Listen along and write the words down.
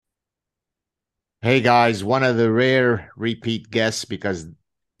Hey guys, one of the rare repeat guests because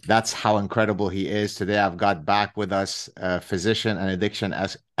that's how incredible he is. Today I've got back with us physician and addiction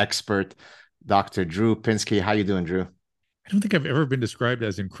expert, Dr. Drew Pinsky. How you doing, Drew? I don't think I've ever been described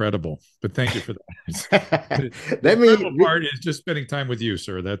as incredible, but thank you for that. The Let me, incredible part is just spending time with you,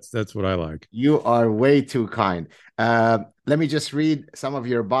 sir. That's what I like. you are way too kind. Let me just read some of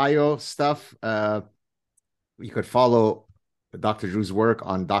your bio stuff. You could follow Dr. Drew's work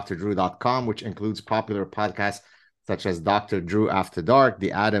on drdrew.com, which includes popular podcasts such as Dr. Drew After Dark,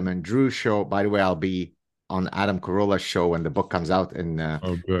 The Adam and Drew Show. By the way, I'll be on Adam Carolla's show when the book comes out in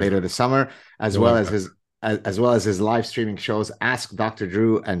Oh, good. later this summer, as You'll well like as that. his live streaming shows, Ask Dr.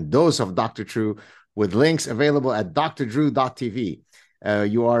 Drew and Dose of Dr. Drew, with links available at drdrew.tv.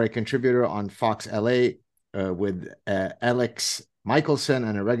 You are a contributor on Fox LA with Alex Michelson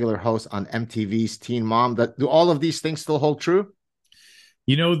and a regular host on MTV's Teen Mom. Do all of these things still hold true?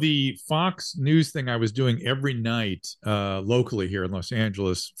 The Fox News thing I was doing every night locally here in Los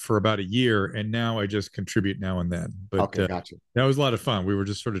Angeles for about a year, and now I just contribute now and then. But Okay, gotcha. that was a lot of fun. We were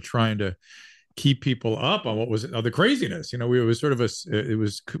just sort of trying to keep people up on what was the craziness. We was sort of it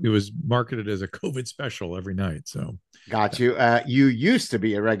was marketed as a COVID special every night. So Got you. You used to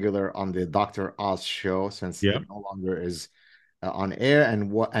be a regular on the Dr. Oz show since yeah, it no longer is on air,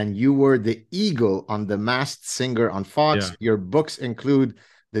 and you were the eagle on The Masked Singer on Fox. yeah. Your books include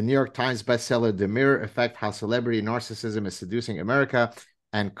the New York Times bestseller The Mirror Effect: How Celebrity Narcissism is Seducing America,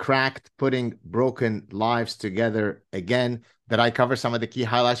 and Cracked: Putting Broken Lives Together Again. Did I cover some of the key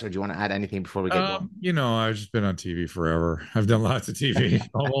highlights, or do you want to add anything before we get going? I've just been on TV forever. I've done lots of TV,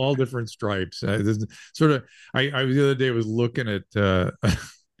 all different stripes. Sort of, I the other day was looking at,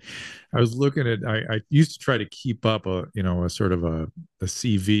 I was looking at, I used to try to keep up a sort of a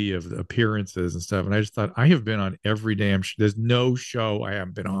CV of appearances and stuff. And I just thought I have been on every damn, there's no show I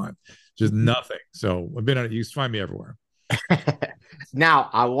haven't been on, just nothing. So I've been on, you can find me everywhere. Now,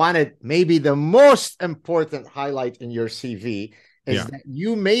 I wanted maybe the most important highlight in your CV is Yeah. that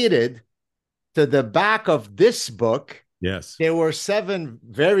you made it to the back of this book. Yes. There were seven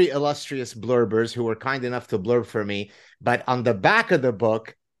very illustrious blurbers who were kind enough to blurb for me. But on the back of the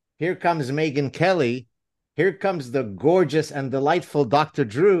book, here comes Megan Kelly. Here comes the gorgeous and delightful Dr.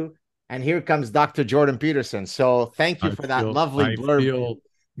 Drew. And here comes Dr. Jordan Peterson. So thank you I for that feel lovely I blurb. feel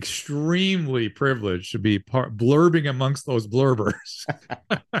extremely privileged to be blurbing amongst those blurbers.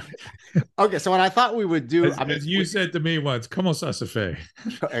 Okay, so what I thought we would do, I mean, As you said to me once, comment ça se fait?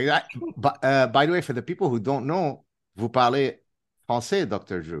 but by the way, for the people who don't know, vous parlez français,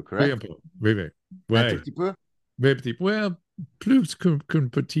 Dr. Drew, Oui, un correct? peu. Oui, oui. Un tout Ouais. petit peu? Mais petit, ouais, plus qu'un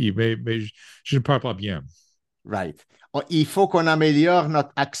petit, mais je ne parle pas bien. Right. Oh, il faut qu'on améliore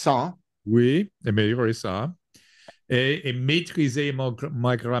notre accent. Oui, améliorer ça. Et maîtriser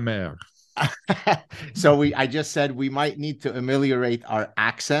ma grammaire. So I just said we might need to ameliorate our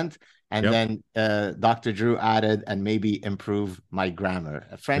accent, and Yep. then Dr. Drew added, and maybe improve my grammar.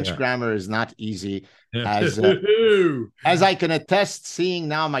 French Yeah. grammar is not easy, Yeah. as I can attest, seeing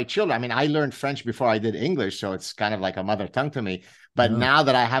now my children. I mean, I learned French before I did English, so it's kind of like a mother tongue to me. But Yeah. now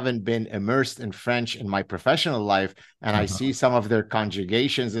that I haven't been immersed in French in my professional life, and I see Uh-huh. some of their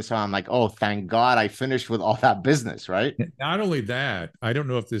conjugations and so on, I'm like, oh, thank God I finished with all that business, right? Not only that, I don't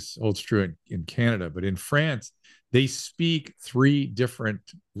know if this holds true in Canada, but in France, they speak three different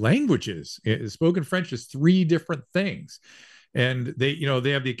languages. Spoken French is three different things. And they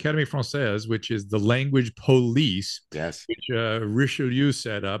have the Académie Française, which is the language police, Yes. which Richelieu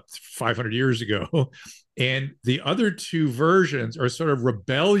set up 500 years ago. And the other two versions are sort of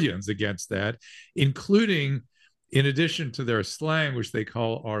rebellions against that, including, in addition to their slang, which they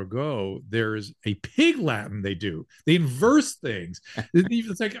call argot, there's a pig Latin they do. They inverse things.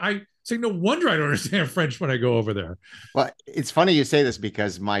 It's like no wonder I don't understand French when I go over there. Well, it's funny you say this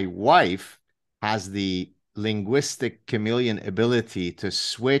because my wife has the linguistic chameleon ability to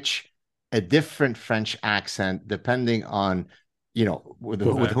switch a different French accent depending on, with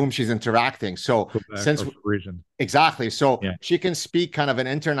Quebec, whom she's interacting. So Quebec, since or region. exactly, so Yeah, she can speak kind of an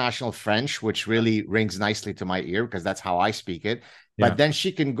international French, which really rings nicely to my ear because that's how I speak it. But yeah. then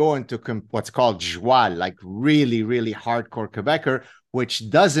she can go into what's called joual, like really, really hardcore Quebecer, which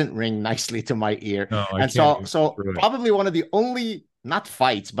doesn't ring nicely to my ear. No, I And can't so, even get so through it. probably one of the only, not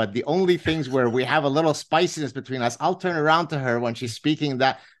fights, but the only things where we have a little spiciness between us, I'll turn around to her when she's speaking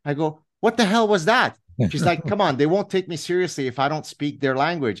that. I go, what the hell was that? She's like, come on, they won't take me seriously if I don't speak their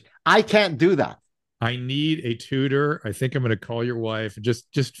language. I can't do that. I need a tutor. I think I'm going to call your wife. Just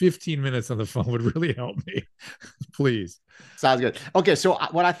 15 minutes on the phone would really help me. Please. Sounds good. Okay, so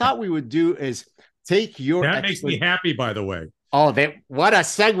what I thought we would do is take your That makes me expert. happy, by the way. Oh, what a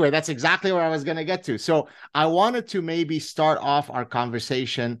segue. That's exactly where I was going to get to. So I wanted to maybe start off our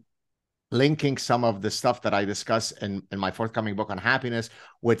conversation linking some of the stuff that I discuss in my forthcoming book on happiness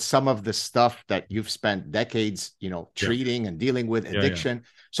with some of the stuff that you've spent decades, Yeah, treating and dealing with yeah, yeah, addiction.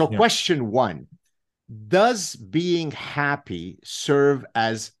 So yeah. question one, does being happy serve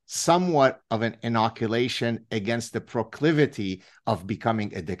as somewhat of an inoculation against the proclivity of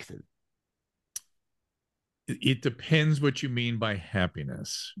becoming addicted? It depends what you mean by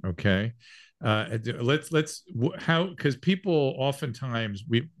happiness. Okay. Let's how, because people oftentimes,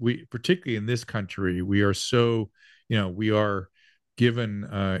 we particularly in this country, we are so, we are given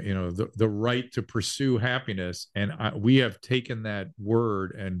the right to pursue happiness, and we have taken that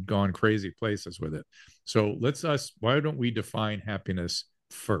word and gone crazy places with it. So why don't we define happiness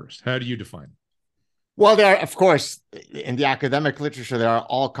first? How do you define it? Well, there, of course, in the academic literature, there are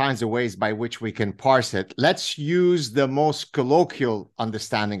all kinds of ways by which we can parse it. Let's use the most colloquial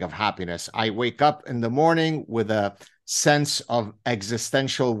understanding of happiness. I wake up in the morning with a sense of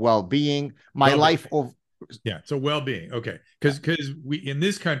existential well-being. My Well-being. life of Yeah, so well-being. Okay, because we in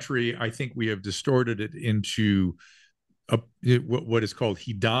this country, I think we have distorted it into a, what is called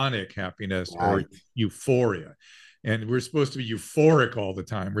hedonic happiness or right. euphoria. And we're supposed to be euphoric all the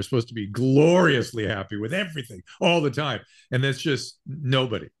time. We're supposed to be gloriously happy with everything all the time. And that's just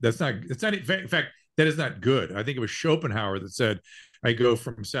nobody. It's not, in fact, that is not good. I think it was Schopenhauer that said, I go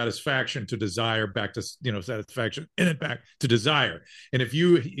from satisfaction to desire back to, satisfaction and then back to desire. And if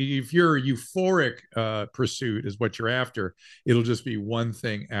your euphoric pursuit is what you're after, it'll just be one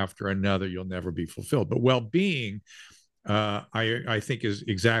thing after another. You'll never be fulfilled. But well-being, I think is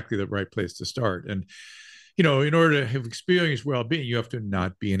exactly the right place to start. And in order to have experienced well-being, you have to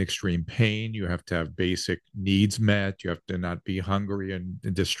not be in extreme pain. You have to have basic needs met. You have to not be hungry and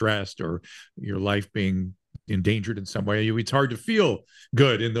distressed, or your life being endangered in some way. It's hard to feel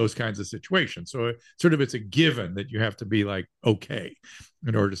good in those kinds of situations. So it's a given that you have to be like okay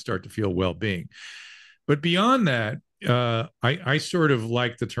in order to start to feel well-being. But beyond that, I sort of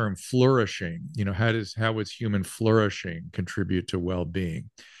like the term flourishing. How is human flourishing contribute to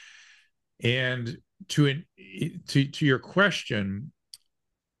well-being? And to your question,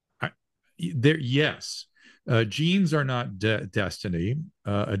 yes, genes are not destiny.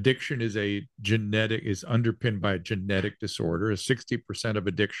 Addiction is underpinned by a genetic disorder. 60% of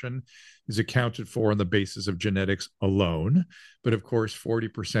addiction is accounted for on the basis of genetics alone, but of course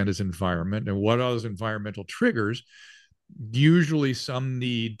 40% is environment. And what are those environmental triggers? Usually some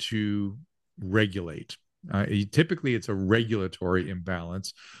need to regulate. Typically, it's a regulatory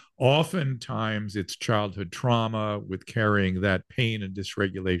imbalance. Oftentimes, it's childhood trauma with carrying that pain and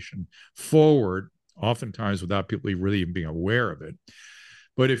dysregulation forward, oftentimes without people really even being aware of it.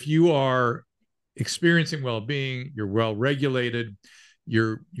 But if you are experiencing well-being, you're well regulated,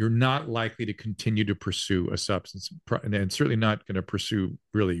 you're not likely to continue to pursue a substance, and certainly not going to pursue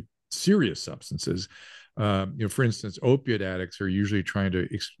really serious substances. For instance, opiate addicts are usually trying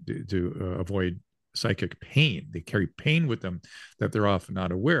to avoid psychic pain. They carry pain with them that they're often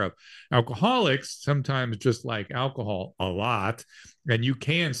not aware of. Alcoholics sometimes just like alcohol a lot, and you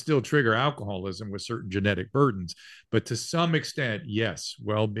can still trigger alcoholism with certain genetic burdens. But to some extent, yes,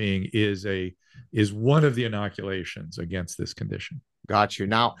 well-being is one of the inoculations against this condition. Got you.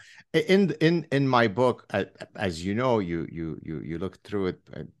 Now, in my book, as you know, you looked through it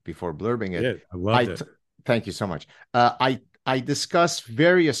before blurbing it. Yeah, I loved it. Thank you so much. I discuss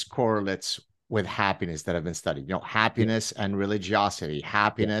various correlates with happiness that have been studied. Yeah, Happiness and religiosity, yeah,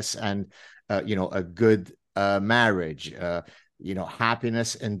 happiness and a good marriage.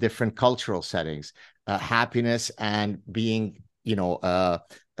 Happiness in different cultural settings, happiness and being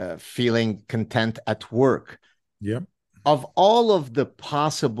feeling content at work. yeah. Of all of the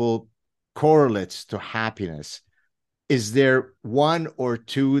possible correlates to happiness, is there one or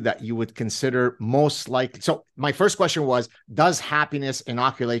two that you would consider most likely? So my first question was, does happiness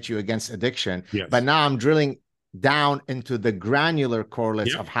inoculate you against addiction? But Yes. now I'm drilling down into the granular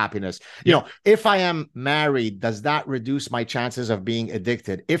correlates Yeah. of happiness. Yeah. If I am married, does that reduce my chances of being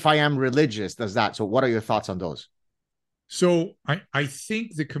addicted? If I am religious, does that? So what are your thoughts on those? So I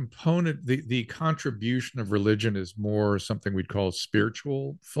think the contribution of religion is more something we'd call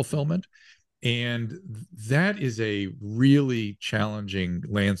spiritual fulfillment. And that is a really challenging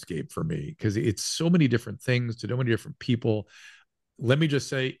landscape for me because it's so many different things to so many different people. Let me just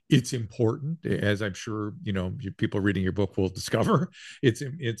say it's important, as I'm sure people reading your book will discover.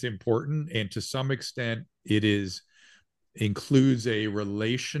 It's important, and to some extent, it is includes a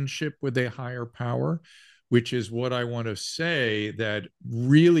relationship with a higher power. which is what I want to say, that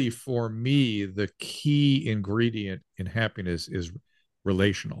really for me, the key ingredient in happiness is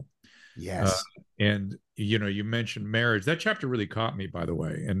relational. Uh, Yes. and you mentioned marriage. That chapter really caught me, by the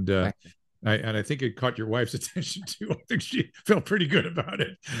way, and I think it caught your wife's attention too. I think she felt pretty good about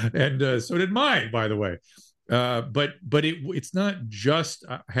it, and so did mine, by the way. But it's not just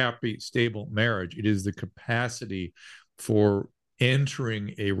a happy, stable marriage. It is the capacity for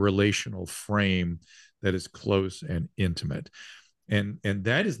entering a relational frame that is close and intimate, and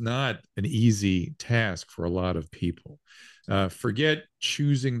that is not an easy task for a lot of people. Forget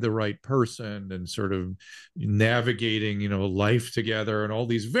choosing the right person and sort of navigating, life together and all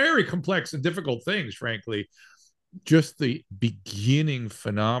these very complex and difficult things, frankly. Just the beginning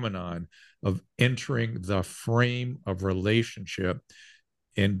phenomenon of entering the frame of relationship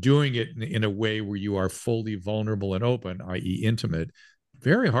and doing it in a way where you are fully vulnerable and open, i.e., intimate,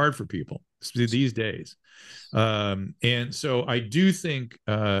 very hard for people these days. And so I do think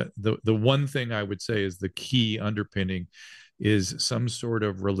the one thing I would say is the key underpinning is some sort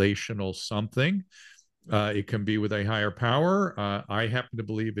of relational something. It can be with a higher power. I happen to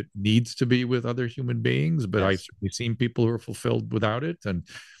believe it needs to be with other human beings, but I've Yes. certainly seen people who are fulfilled without it. And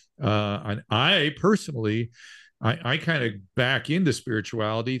I personally, I kind of back into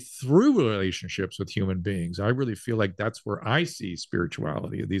spirituality through relationships with human beings. I really feel like that's where I see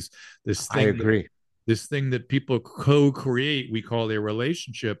spirituality. This I thing that agree. this thing that people co-create, we call a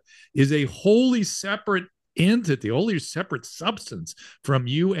relationship, is a wholly separate entity, wholly separate substance from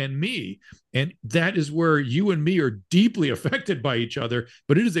you and me. And that is where you and me are deeply affected by each other,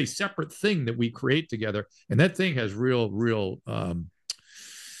 but it is a separate thing that we create together. And that thing has real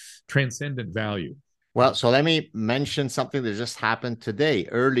transcendent value. Well, so let me mention something that just happened today.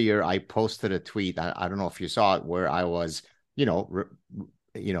 Earlier, I posted a tweet. I don't know if you saw it, where I was,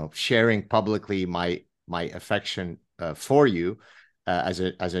 sharing publicly my affection for you as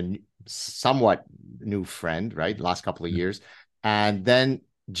a somewhat new friend, right? Last couple of years, and then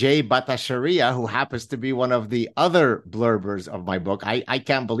Jay Batasharia, who happens to be one of the other blurbers of my book. I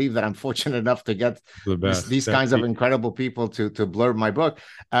can't believe that I'm fortunate enough to get The best. these kinds of incredible people to blurb my book.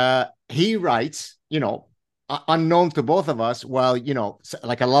 He writes, unknown to both of us, well,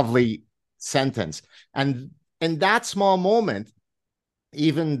 like a lovely sentence. And in that small moment,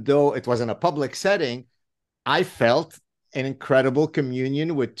 even though it was in a public setting, I felt an incredible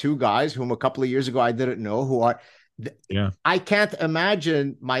communion with two guys whom a couple of years ago I didn't know, who are, Yeah. I can't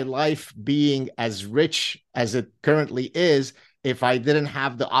imagine my life being as rich as it currently is if I didn't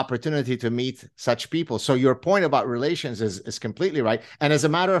have the opportunity to meet such people. So your point about relations is completely right. And as a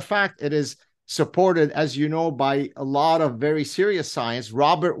matter of fact, it is supported, as you know, by a lot of very serious science.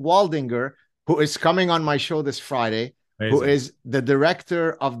 Robert Waldinger, who is coming on my show this Friday, who Amazing. is the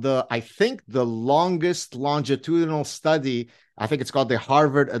director of I think, the longest longitudinal study. I think it's called the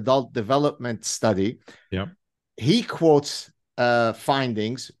Harvard Adult Development Study. Yeah. He quotes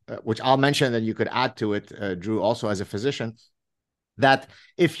findings, which I'll mention, and you could add to it, Drew, also as a physician, that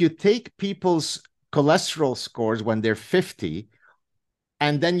if you take people's cholesterol scores when they're 50,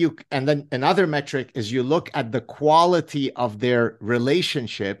 and then another metric is you look at the quality of their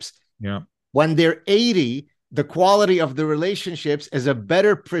relationships. Yeah. When they're 80, the quality of the relationships is a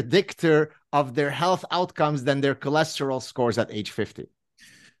better predictor of their health outcomes than their cholesterol scores at age 50.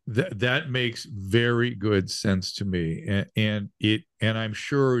 That makes very good sense to me, and I'm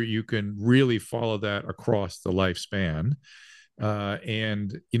sure you can really follow that across the lifespan.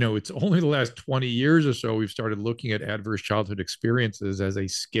 And it's only the last 20 years or so we've started looking at adverse childhood experiences as a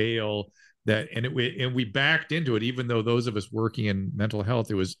scale and we backed into it, even though those of us working in mental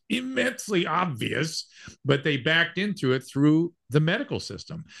health, it was immensely obvious, but they backed into it through the medical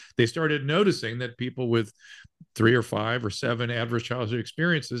system. They started noticing that people with 3 or 5 or 7 adverse childhood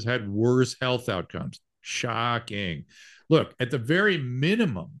experiences had worse health outcomes. Shocking. Look, at the very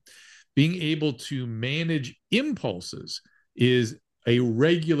minimum, being able to manage impulses is a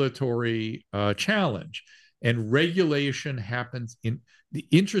regulatory challenge. And regulation happens in the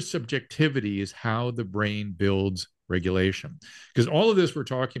intersubjectivity is how the brain builds regulation. Because all of this we're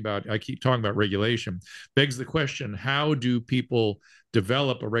talking about, I keep talking about regulation, begs the question, how do people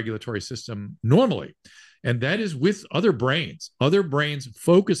develop a regulatory system normally? And that is with other brains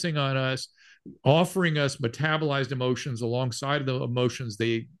focusing on us, offering us metabolized emotions alongside of the emotions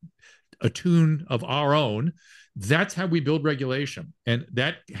they attune of our own. That's how we build regulation. And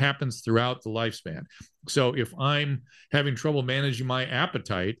that happens throughout the lifespan. So if I'm having trouble managing my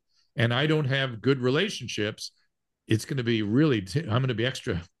appetite and I don't have good relationships, it's going to be I'm going to be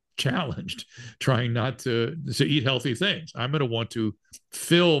extra challenged trying not to eat healthy things. I'm going to want to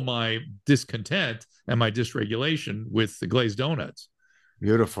fill my discontent and my dysregulation with the glazed donuts.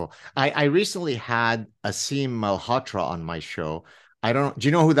 Beautiful. I recently had Asim Malhotra on my show. I don't know. Do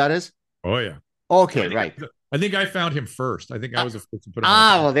you know who that is? Oh yeah. Okay, right. I think I found him first. I think I was the first to put him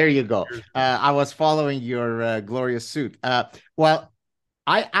on. Well, there you go. I was following your glorious suit. Well,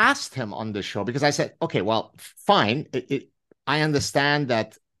 I asked him on the show because I said, okay, well, fine. I understand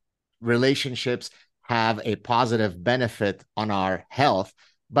that relationships have a positive benefit on our health,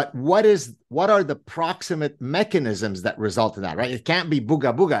 but what are the proximate mechanisms that result in that, right? It can't be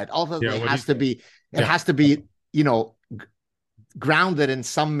booga booga. It ultimately has to be, you know, grounded in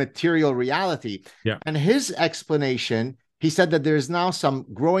some material reality. Yeah. And his explanation, he said that there's now some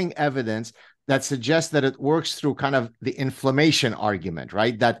growing evidence that suggests that it works through kind of the inflammation argument,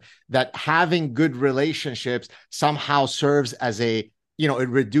 right? That having good relationships somehow serves as a, you know, it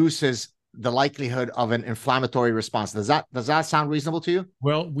reduces the likelihood of an inflammatory response. Does that sound reasonable to you?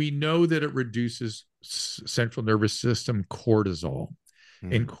 Well, we know that it reduces central nervous system cortisol.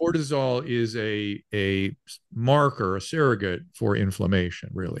 And cortisol is a marker, a surrogate for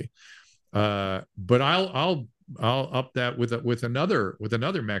inflammation, really. But I'll up that with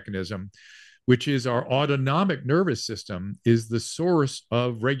another mechanism, which is our autonomic nervous system is the source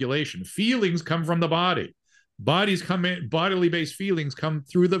of regulation. Feelings come from the body. Bodily based feelings come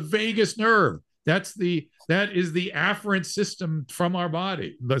through the vagus nerve. That is the afferent system from our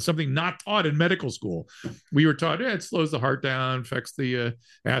body. That's something not taught in medical school. We were taught, it slows the heart down, affects the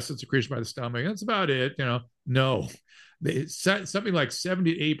acid secretion by the stomach. That's about it. No, it's something like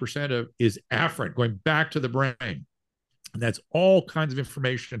 70 to 80% of is afferent, going back to the brain. And that's all kinds of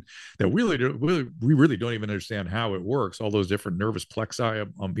information that we really don't even understand how it works. All those different nervous plexi,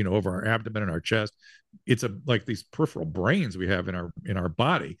 over our abdomen and our chest. It's like these peripheral brains we have in our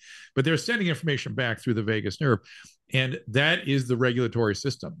body, but they're sending information back through the vagus nerve, and that is the regulatory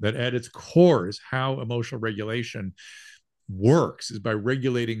system. That at its core is how emotional regulation works, is by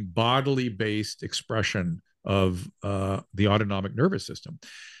regulating bodily based expression of the autonomic nervous system.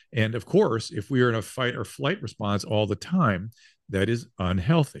 And of course, if we are in a fight or flight response all the time, that is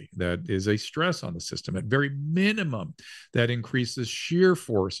unhealthy. That is a stress on the system. At very minimum, that increases shear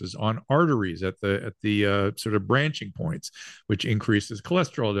forces on arteries at the sort of branching points, which increases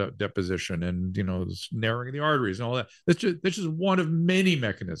cholesterol deposition and narrowing of the arteries and all that. This is one of many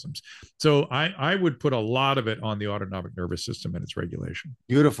mechanisms. So I would put a lot of it on the autonomic nervous system and its regulation.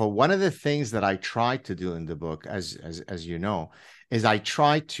 Beautiful. One of the things that I try to do in the book, as you know, is I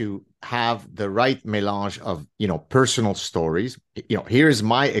try to have the right melange of, personal stories. Here's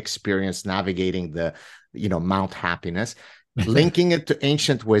my experience navigating the, Mount Happiness, linking it to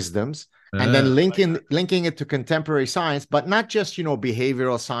ancient wisdoms, and then linking it to contemporary science, but not just,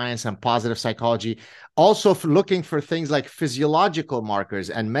 behavioral science and positive psychology, also looking for things like physiological markers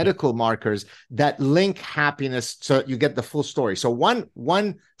and medical markers that link happiness so that you get the full story. So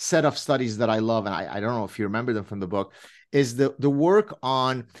one set of studies that I love, and I don't know if you remember them from the book, is the work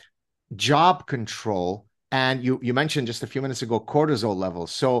on job control. And you mentioned just a few minutes ago cortisol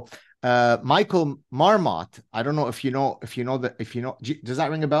levels. So Michael Marmot, I don't know if you know does that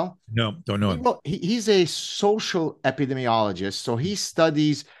ring a bell? No, don't know him. He's a social epidemiologist. So he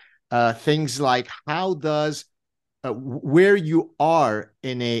studies things like how does where you are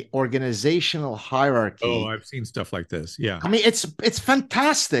in a organizational hierarchy. Oh, I've seen stuff like this. Yeah. I mean, it's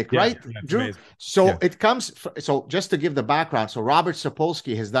fantastic, right, Drew? Amazing. So it comes. So just to give the background, so Robert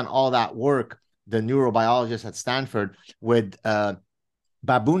Sapolsky has done all that work, the neurobiologist at Stanford, with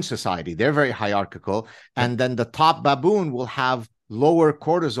baboon society. They're very hierarchical, and then the top baboon will have lower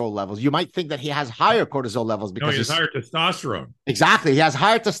cortisol levels. You might think that he has higher cortisol levels because he has higher testosterone. Exactly. He has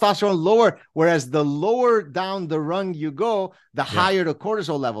higher testosterone, lower, whereas the lower down the rung you go, the higher the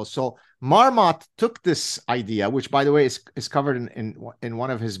cortisol levels. So Marmot took this idea, which by the way is covered in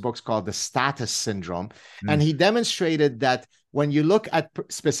one of his books called The Status Syndrome. And he demonstrated that when you look at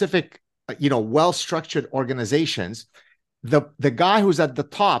specific, well-structured organizations, the guy who's at the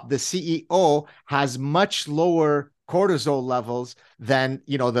top, the CEO, has much lower cortisol levels than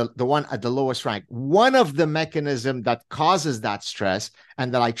the one at the lowest rank. One of the mechanisms that causes that stress,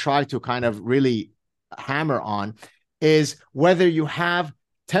 and that I try to kind of really hammer on, is whether you have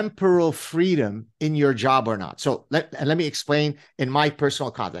temporal freedom in your job or not. So let me explain in my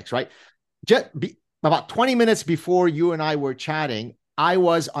personal context, right? About 20 minutes before you and I were chatting, I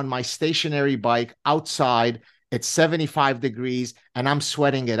was on my stationary bike outside. It's 75 degrees and I'm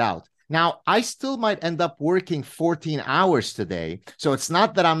sweating it out. Now, I still might end up working 14 hours today. So it's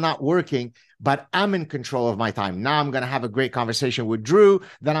not that I'm not working, but I'm in control of my time. Now I'm going to have a great conversation with Drew.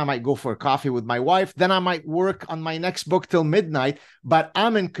 Then I might go for a coffee with my wife. Then I might work on my next book till midnight, but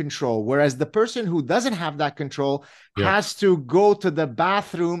I'm in control. Whereas the person who doesn't have that control Yeah. has to go to the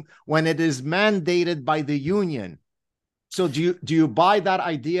bathroom when it is mandated by the union. So do you buy that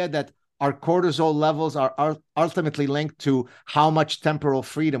idea that our cortisol levels are ultimately linked to how much temporal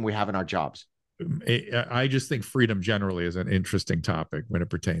freedom we have in our jobs? I just think freedom generally is an interesting topic when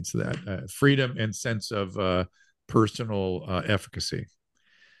it pertains to that. Freedom and sense of personal efficacy.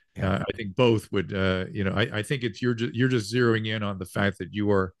 Yeah. I think both would, I think it's you're just zeroing in on the fact that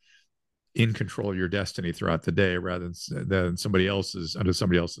you are in control of your destiny throughout the day rather than somebody else's under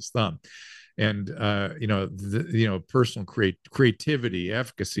somebody else's thumb. And personal creativity,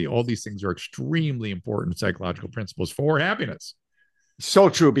 efficacy, all these things are extremely important psychological principles for happiness. So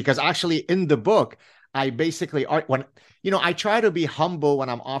true, because actually in the book, I basically when I try to be humble when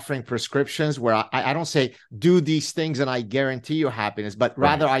I'm offering prescriptions where I don't say do these things and I guarantee you happiness, but Right.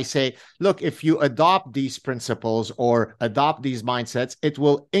 rather I say, look, if you adopt these principles or adopt these mindsets, it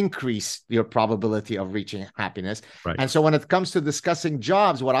will increase your probability of reaching happiness. Right. And so when it comes to discussing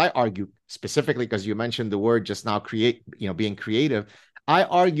jobs, what I argue specifically, because you mentioned the word just now, being creative, I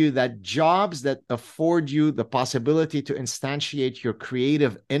argue that jobs that afford you the possibility to instantiate your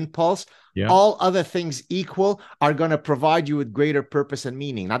creative impulse, Yeah. all other things equal, are going to provide you with greater purpose and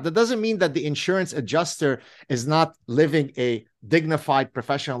meaning. Now, that doesn't mean that the insurance adjuster is not living a dignified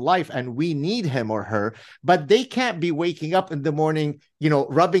professional life and we need him or her, but they can't be waking up in the morning,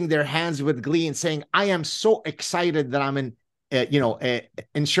 rubbing their hands with glee and saying, I am so excited that I'm an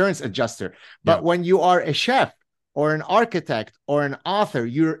insurance adjuster. Yeah. But when you are a chef, or an architect or an author,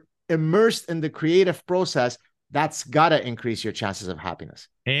 you're immersed in the creative process. That's got to increase your chances of happiness.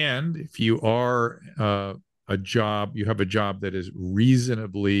 And if you are you have a job that is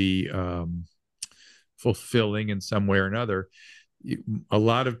reasonably fulfilling in some way or another. A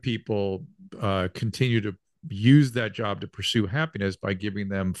lot of people continue to use that job to pursue happiness by giving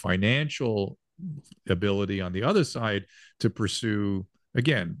them financial ability on the other side to pursue,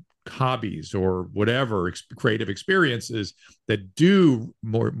 again, hobbies or whatever creative experiences that do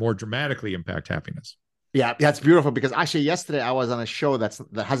more dramatically impact happiness. Yeah, that's beautiful, because actually yesterday I was on a show that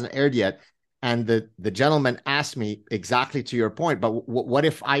hasn't aired yet, and the gentleman asked me exactly to your point. But what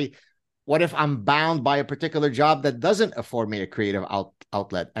if I'm bound by a particular job that doesn't afford me a creative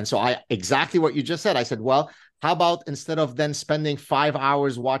outlet? And so I exactly what you just said. I said, well, how about instead of then spending 5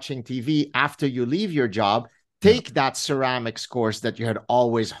 hours watching TV after you leave your job, Yeah. take that ceramics course that you had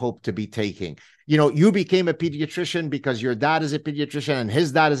always hoped to be taking. You became a pediatrician because your dad is a pediatrician and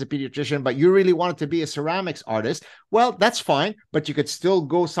his dad is a pediatrician, but you really wanted to be a ceramics artist. Well, that's fine, but you could still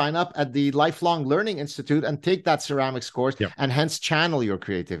go sign up at the Lifelong Learning Institute and take that ceramics course, Yeah. and hence channel your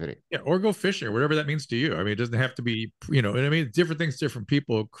creativity. Yeah, or go fishing, or whatever that means to you. I mean, it doesn't have to be, and I mean, different things, different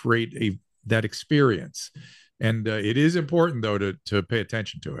people create that experience, and it is important though to pay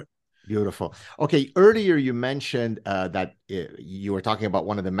attention to it. Beautiful. Okay, earlier you mentioned that you were talking about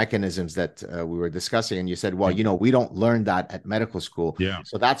one of the mechanisms that we were discussing, and you said, well, Yeah. we don't learn that at medical school. Yeah.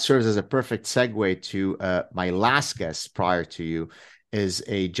 So that serves as a perfect segue to my last guest prior to you, is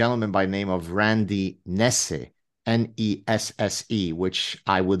a gentleman by the name of Randy Nesse, Nesse, which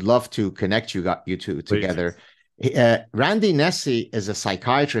I would love to connect you two Please. together. Randy Nesse is a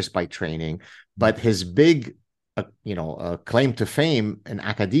psychiatrist by training, but his big claim to fame in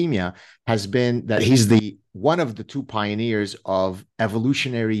academia has been that he's the one of the two pioneers of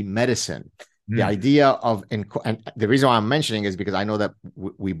evolutionary medicine. The idea of, and the reason why I'm mentioning is because I know that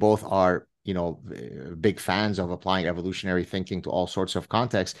we both are, big fans of applying evolutionary thinking to all sorts of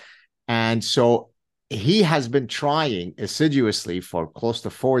contexts. And so he has been trying assiduously for close to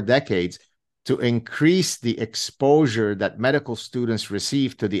 4 decades to increase the exposure that medical students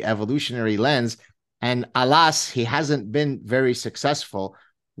receive to the evolutionary lens. And alas, he hasn't been very successful.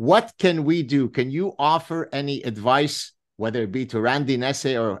 What can we do? Can you offer any advice, whether it be to Randy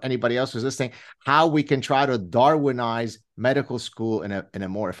Nesse or anybody else who's listening, how we can try to Darwinize medical school in a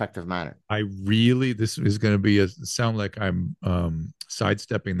more effective manner? This is going to sound like I'm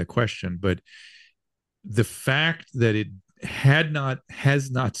sidestepping the question, but the fact that it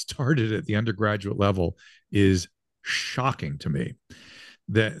has not started at the undergraduate level is shocking to me.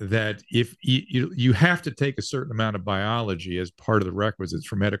 That if you have to take a certain amount of biology as part of the requisites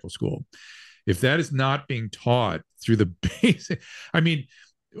for medical school, if that is not being taught through the basic, I mean,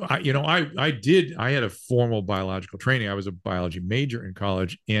 I had a formal biological training. I was a biology major in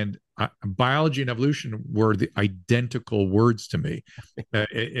college, and biology and evolution were the identical words to me.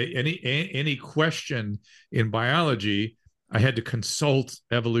 Any question in biology, I had to consult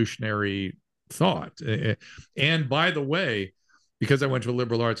evolutionary thought. And by the way, because I went to a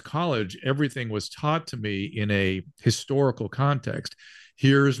liberal arts college, everything was taught to me in a historical context.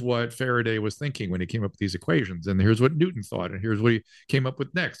 Here's what Faraday was thinking when he came up with these equations, and here's what Newton thought, and here's what he came up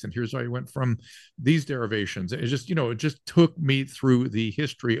with next, and here's how he went from these derivations. It just, it just took me through the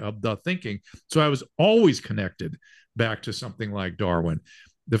history of the thinking. So I was always connected back to something like Darwin.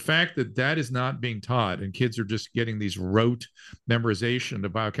 The fact that that is not being taught and kids are just getting these rote memorization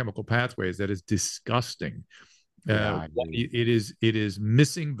of biochemical pathways, that is disgusting. Yeah, It is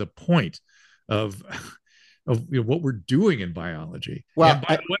missing the point of what we're doing in biology. well, And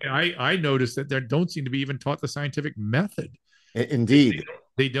by the way, I noticed that there don't seem to be even taught the scientific method. indeed.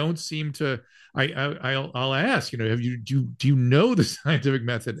 They don't seem to. I'll ask, have you do you know the scientific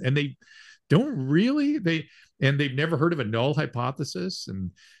method? And they don't really. They've never heard of a null hypothesis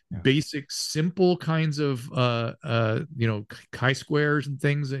and basic simple kinds of chi-squares and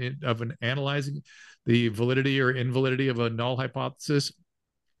things of an analyzing the validity or invalidity of a null hypothesis.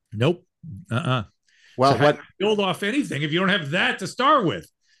 Nope. Well, so how do you build off anything if you don't have that to start with?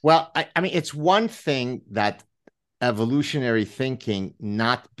 Well, I mean, it's one thing that evolutionary thinking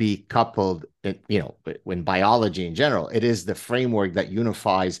not be coupled, in biology in general. It is the framework that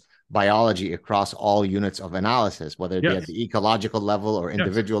unifies biology across all units of analysis, whether it be at the ecological level or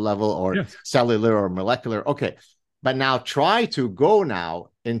individual level or cellular or molecular. Okay. But now try to go now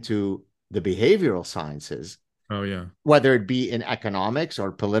into the behavioral sciences. Oh, yeah. Whether it be in economics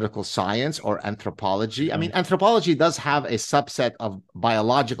or political science or anthropology. I mean, anthropology does have a subset of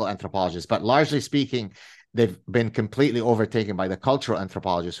biological anthropologists, but largely speaking, they've been completely overtaken by the cultural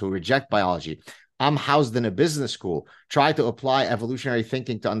anthropologists who reject biology. I'm housed in a business school, try to apply evolutionary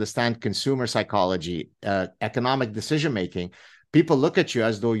thinking to understand consumer psychology, economic decision-making. People look at you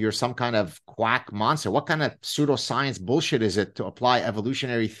as though you're some kind of quack monster. What kind of pseudoscience bullshit is it to apply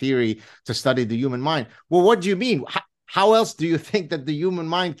evolutionary theory to study the human mind? Well, what do you mean? How else do you think that the human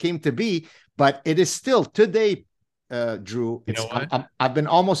mind came to be? But it is still today, Drew. I've been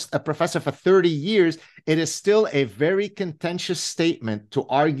almost a professor for 30 years. It is still a very contentious statement to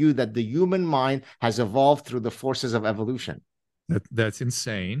argue that the human mind has evolved through the forces of evolution. That's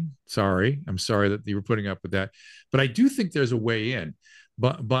insane. I'm sorry that you were putting up with that, but I do think there's a way in.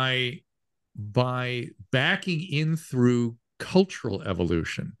 But by backing in through cultural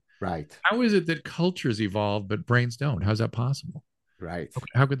evolution, right? How is it that cultures evolve but brains don't? How's that possible? Right.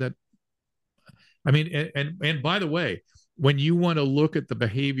 How could that? I mean, and by the way, when you want to look at the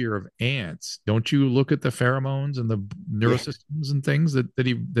behavior of ants, don't you look at the pheromones and the neurosystems and things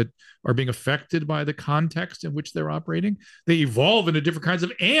that are being affected by the context in which they're operating? They evolve into different kinds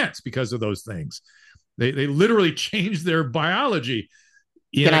of ants because of those things. They literally change their biology.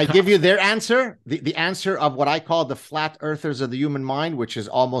 Can I give you their answer? The answer of what I call the flat earthers of the human mind, which is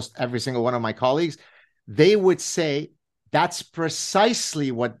almost every single one of my colleagues. They would say that's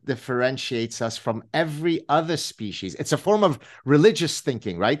precisely what differentiates us from every other species. It's a form of religious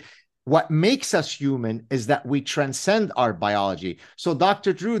thinking, right? What makes us human is that we transcend our biology. So,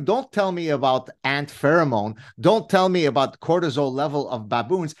 Dr. Drew, don't tell me about ant pheromone. Don't tell me about cortisol level of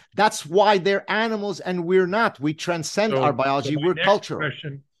baboons. That's why they're animals and we're not. We transcend our biology. We're cultural.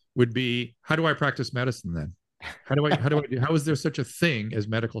 Question would be, how do I practice medicine then? How is there such a thing as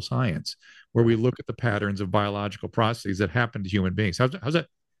medical science where we look at the patterns of biological processes that happen to human beings? How's that?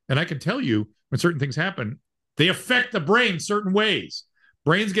 And I can tell you when certain things happen, they affect the brain certain ways.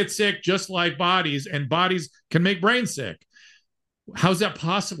 Brains get sick just like bodies, and bodies can make brains sick. How's that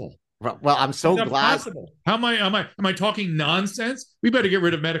possible? Well, I'm so glad. Possible? How am I talking nonsense? We better get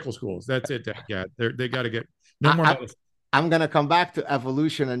rid of medical schools. That's it. Yeah, they got to get no more medicine. I'm going to come back to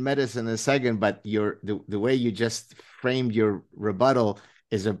evolution and medicine in a second, but the way you just framed your rebuttal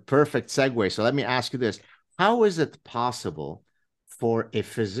is a perfect segue. So let me ask you this. How is it possible for a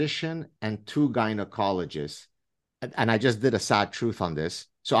physician and two gynecologists, and I just did a sad truth on this.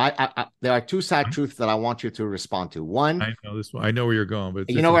 So there are two sad truths that I want you to respond to. One, I know this one. I know where you're going, but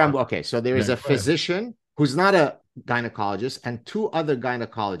you know where I'm okay. So there is a physician who's not a gynecologist and two other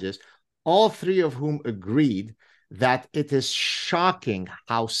gynecologists, all three of whom agreed that it is shocking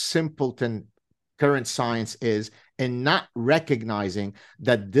how simpleton current science is in not recognizing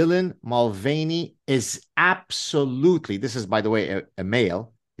that Dylan Mulvaney is absolutely, this is, by the way, a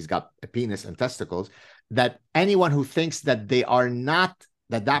male, he's got a penis and testicles, that anyone who thinks that they are not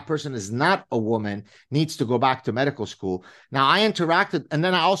that that person is not a woman needs to go back to medical school. Now, I interacted, and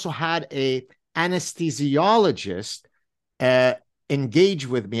then I also had a anesthesiologist uh, engage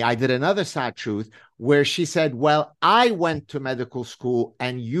with me. I did another sad truth where she said, well, I went to medical school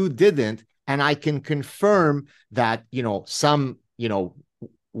and you didn't. And I can confirm that, some,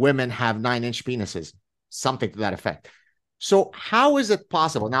 women have 9-inch penises, something to that effect. So how is it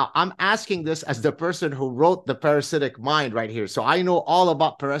possible? Now, I'm asking this as the person who wrote The Parasitic Mind right here. So I know all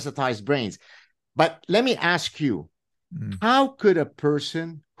about parasitized brains. But let me ask you, how could a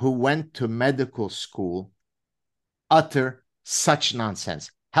person who went to medical school utter such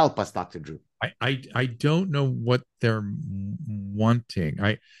nonsense? Help us, Dr. Drew. I don't know what they're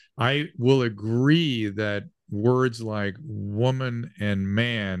wanting. I will agree that words like woman and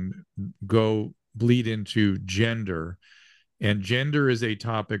man go bleed into gender, and gender is a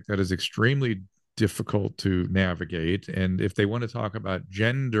topic that is extremely difficult to navigate. And if they want to talk about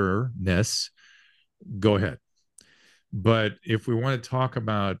genderness, go ahead. But if we want to talk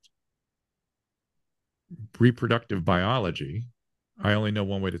about reproductive biology, I only know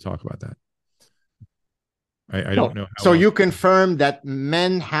one way to talk about that. I don't know how. So you confirm that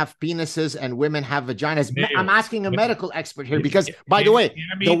men have penises and women have vaginas. Males. I'm asking a medical expert here because, by the way,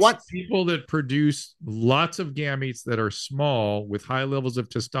 gametes, people that produce lots of gametes that are small with high levels of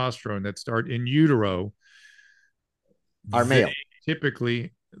testosterone that start in utero are male.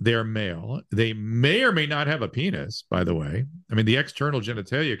 Typically, they're male. They may or may not have a penis, by the way. I mean, the external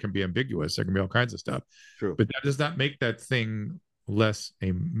genitalia can be ambiguous. There can be all kinds of stuff. True. But that does not make that thing less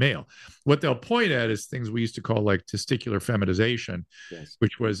a male. What they'll point at is things we used to call like testicular feminization, yes,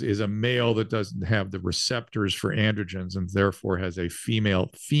 which is a male that doesn't have the receptors for androgens and therefore has a female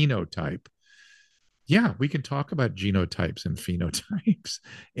phenotype. Yeah, we can talk about genotypes and phenotypes,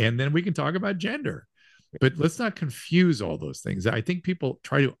 and then we can talk about gender. But let's not confuse all those things. I think people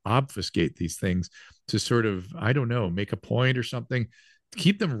try to obfuscate these things to sort of, I don't know, make a point or something,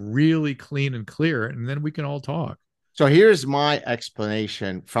 keep them really clean and clear, and then we can all talk. So here's my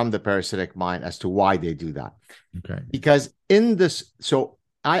explanation from The Parasitic Mind as to why they do that. Okay. Because in this, so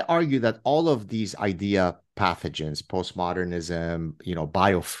I argue that all of these idea pathogens, postmodernism,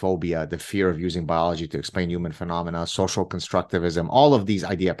 biophobia, the fear of using biology to explain human phenomena, social constructivism, all of these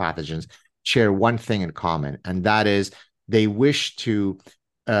idea pathogens share one thing in common, and that is they wish to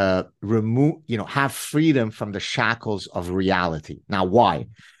remove, have freedom from the shackles of reality. Now, why?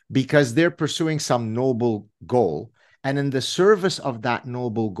 Because they're pursuing some noble goal. And in the service of that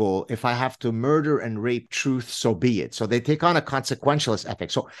noble goal, if I have to murder and rape truth, so be it. So they take on a consequentialist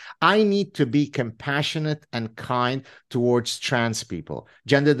ethic. So I need to be compassionate and kind towards trans people.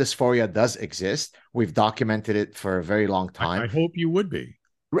 Gender dysphoria does exist. We've documented it for a very long time. I hope you would be.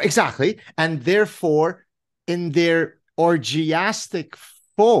 Exactly. And therefore, in their orgiastic,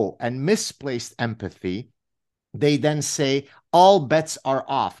 full and misplaced empathy, they then say, all bets are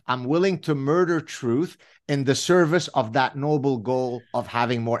off. I'm willing to murder truth in the service of that noble goal of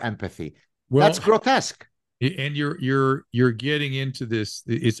having more empathy. Well, that's grotesque. And you're getting into this.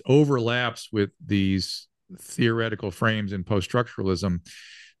 It overlaps with these theoretical frames in post-structuralism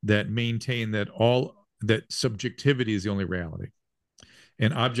that maintain that subjectivity is the only reality,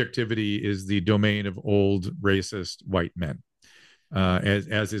 and objectivity is the domain of old racist white men,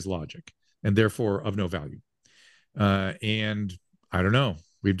 as is logic, and therefore of no value. And I don't know,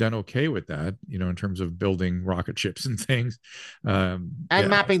 we've done okay with that, in terms of building rocket ships and things. And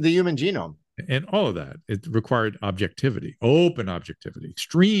mapping the human genome. And all of that. It required objectivity, open objectivity,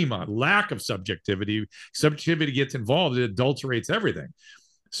 extreme lack of subjectivity. Subjectivity gets involved, it adulterates everything.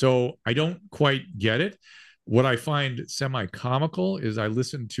 So I don't quite get it. What I find semi-comical is I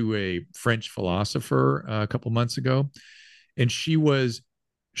listened to a French philosopher a couple months ago, and she was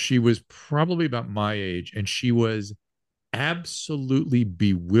probably about my age, and she was absolutely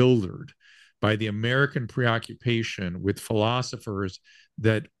bewildered by the American preoccupation with philosophers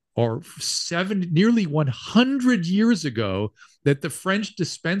that are nearly 100 years ago, that the French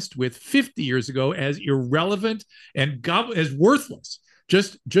dispensed with 50 years ago as irrelevant and as worthless.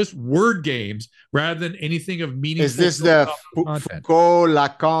 Just word games rather than anything of meaningful. Is this the Foucault,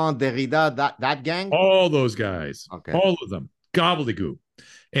 Lacan, Derrida, that gang? All those guys. Okay. All of them. Gobbledygook.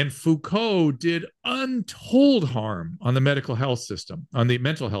 And Foucault did untold harm on the medical health system, on the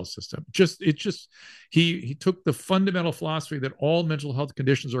mental health system. He took the fundamental philosophy that all mental health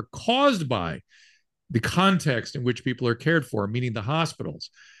conditions are caused by the context in which people are cared for, meaning the hospitals.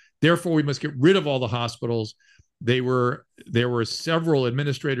 Therefore, we must get rid of all the hospitals. There were several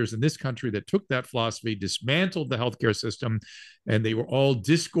administrators in this country that took that philosophy, dismantled the healthcare system, and they were all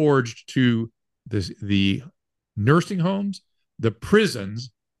disgorged to the nursing homes, the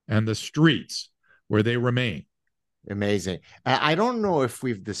prisons and the streets where they remain. Amazing. I don't know if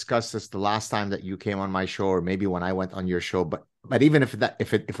we've discussed this the last time that you came on my show, or maybe when I went on your show, but even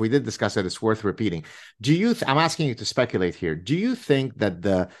if we did discuss it, it's worth repeating. I'm asking you to speculate here. Do you think that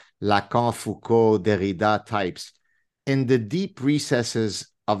the Lacan, Foucault, Derrida types, in the deep recesses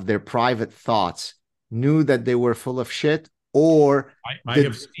of their private thoughts, knew that they were full of shit, or I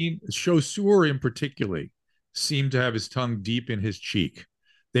have seen Chaussure in particular seemed to have his tongue deep in his cheek.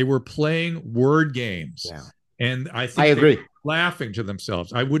 They were playing word games. Yeah. And I I think they agree. were laughing to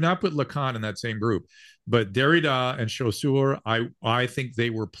themselves. I would not put Lacan in that same group, but Derrida and Chaussure, I think they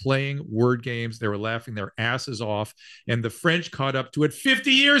were playing word games. They were laughing their asses off, and the French caught up to it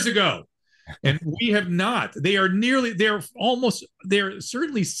 50 years ago. And we have not. They're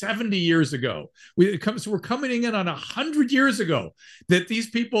certainly 70 years ago. So we're coming in on 100 years ago that these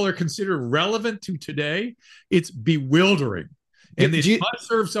people are considered relevant to today. It's bewildering. And it must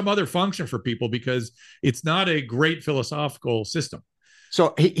serve some other function for people because it's not a great philosophical system.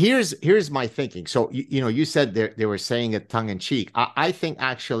 So here's my thinking. So you said they were saying it tongue in cheek. I think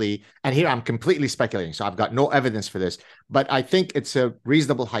actually, and here I'm completely speculating, so I've got no evidence for this, but I think it's a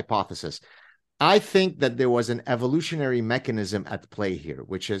reasonable hypothesis. I think that there was an evolutionary mechanism at play here,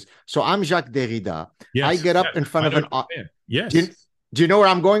 which is, so I'm Jacques Derrida. Yes, I get up in front of an. Yes. Do you know where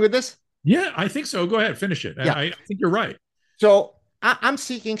I'm going with this? Yeah, I think so. Go ahead, finish it. Yeah. I think you're right. So I'm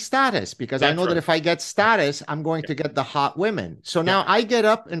seeking status because I know that right. if I get status, I'm going to get the hot women. So now I get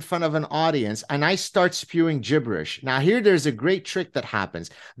up in front of an audience and I start spewing gibberish. Now, there's a great trick that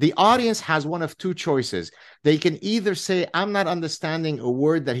happens. The audience has one of two choices. They can either say, I'm not understanding a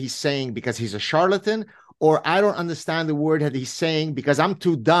word that he's saying because he's a charlatan, or I don't understand the word that he's saying because I'm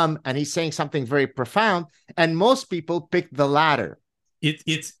too dumb and he's saying something very profound. And most people pick the latter.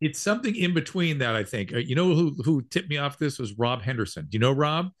 It's something in between that, I think. You know who tipped me off this was Rob Henderson. Do you know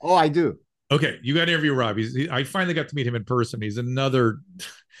Rob? Oh, I do. Okay, you got to interview Rob. I finally got to meet him in person. He's another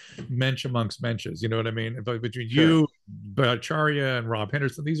mensch amongst mensches. You know what I mean? Between you, Bhattacharya, and Rob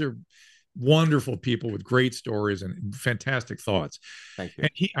Henderson, these are wonderful people with great stories and fantastic thoughts. Thank you.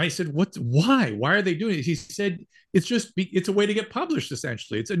 And I said, why are they doing it? He said, it's a way to get published.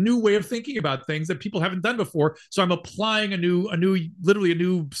 Essentially, it's a new way of thinking about things that people haven't done before. So I'm applying literally a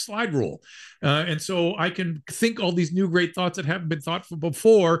new slide rule. And so I can think all these new great thoughts that haven't been thought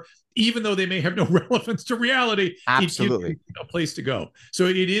before, even though they may have no relevance to reality. Absolutely. It gives you a place to go. So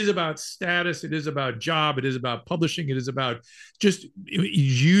it is about status. It is about job. It is about publishing. It is about just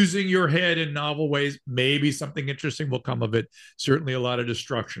using your head in novel ways. Maybe something interesting will come of it. Certainly a lot of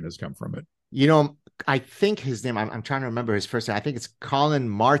destruction has come from it. I think his name, I'm trying to remember his first name. I think it's Colin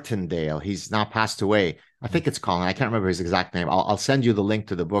Martindale. He's now passed away. I think it's Colin. I can't remember his exact name. I'll send you the link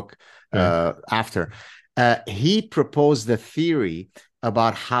to the book after. He proposed the theory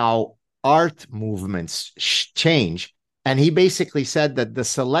about how art movements change. And he basically said that the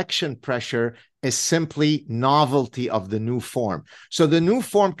selection pressure is simply novelty of the new form. So the new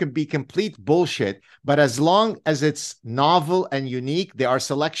form can be complete bullshit, but as long as it's novel and unique, there are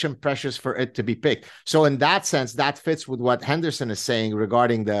selection pressures for it to be picked. So in that sense, that fits with what Henderson is saying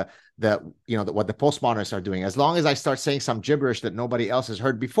regarding what the postmodernists are doing. As long as I start saying some gibberish that nobody else has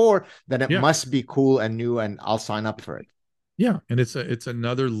heard before, then it must be cool and new, and I'll sign up for it. Yeah, and it's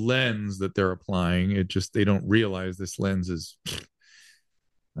another lens that they're applying. They don't realize this lens is,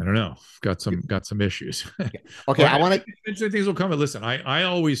 I don't know, got some issues. Okay, I want to. Interesting things will come. Listen, I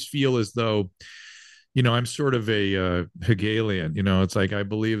always feel as though, I'm sort of a Hegelian. It's like I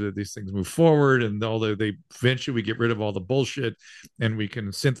believe that these things move forward, and although they eventually we get rid of all the bullshit, and we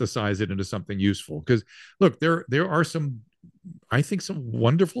can synthesize it into something useful. Because look, there are some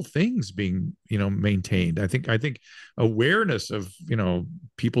wonderful things being maintained. I think awareness of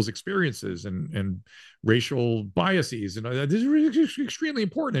people's experiences and racial biases, and this is extremely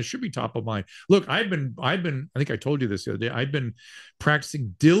important. It should be top of mind. Look, I've been I think I told you this the other day. I've been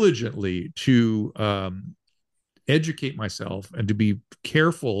practicing diligently to educate myself and to be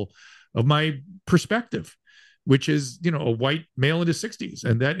careful of my perspective, which is a white male in his 60s,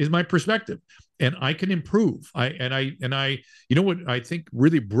 and that is my perspective, and I can improve. What I think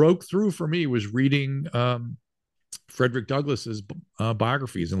really broke through for me was reading Frederick Douglass's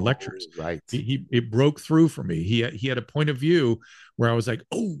biographies and lectures. Right, it broke through for me. He had a point of view where I was like,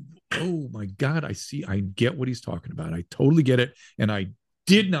 oh my God, I get what he's talking about. I totally get it, and I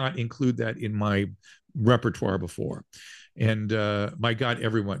did not include that in my repertoire before. And my God,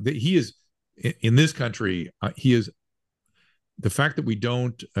 everyone, he is. In this country, he is the fact that we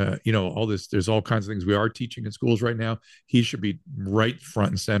don't, all this, there's all kinds of things we are teaching in schools right now. He should be right front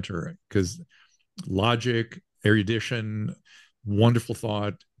and center, because logic, erudition, wonderful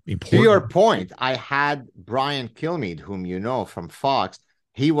thought, To your important. point, I had Brian Kilmeade, whom you know from Fox.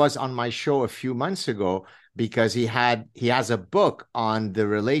 He was on my show a few months ago because he has a book on the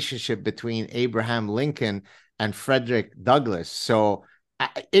relationship between Abraham Lincoln and Frederick Douglass. So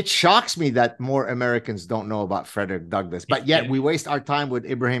it shocks me that more Americans don't know about Frederick Douglass, but yet And we waste our time with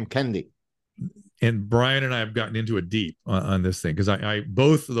Ibrahim Kendi. and Brian and I have gotten into it deep on this thing because I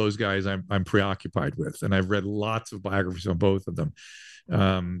both of those guys I'm preoccupied with, and I've read lots of biographies on both of them.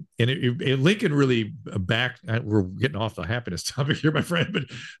 Lincoln really backed. We're getting off the happiness topic here, my friend, but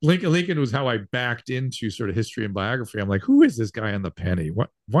Lincoln was how I backed into sort of history and biography. I'm like, who is this guy on the penny? What?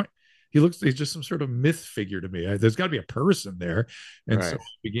 He's just some sort of myth figure to me. There's got to be a person there, and so Right.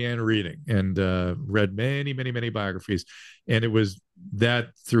 I began reading and read many biographies, and it was that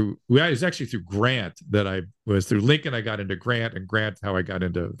through well, it was actually through Grant that I was through Lincoln. I got into Grant, and Grant how I got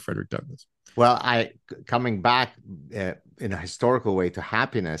into Frederick Douglass. Well, I coming back in a historical way to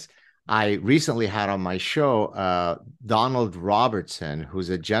happiness. I recently had on my show Donald Robertson, who's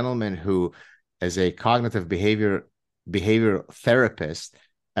a gentleman who is a cognitive behavior therapist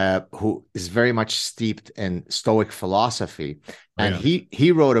who is very much steeped in Stoic philosophy, Oh and yeah,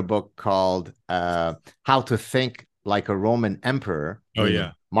 he wrote a book called "How to Think Like a Roman Emperor," oh meaning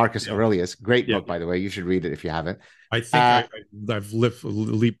yeah, Marcus yeah, Aurelius. Great yeah. book, by the way. You should read it if you haven't. I think Uh, I've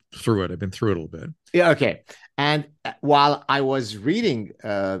leaped through it. I've been through it a little bit. Yeah, okay. And while I was reading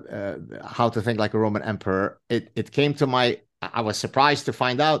How to Think Like a Roman Emperor, it came to I was surprised to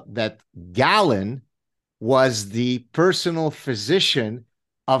find out that Galen was the personal physician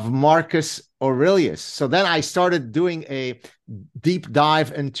of Marcus Aurelius. So then I started doing a deep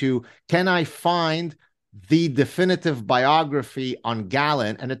dive into, can I find the definitive biography on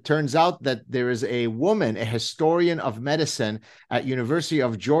Galen? And it turns out that there is a woman, a historian of medicine at University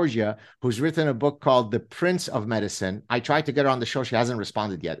of Georgia, who's written a book called The Prince of Medicine. I tried to get her on the show. She hasn't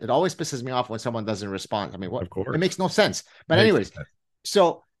responded yet. It always pisses me off when someone doesn't respond. I mean, what? Of It course, makes no sense. But makes anyways, sense.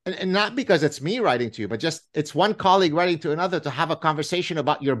 so and not because it's me writing to you, but just it's one colleague writing to another to have a conversation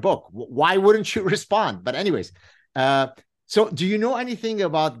about your book. Why wouldn't you respond? But anyways, uh, so do you know anything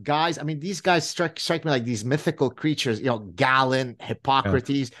about guys? I mean, these guys strike me like these mythical creatures. You know, Galen, Yeah,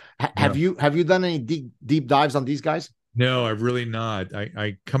 Hippocrates. yeah. Have you done any deep dives on these guys? No, I've really not.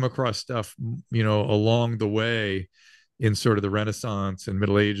 I come across stuff, along the way in sort of the Renaissance and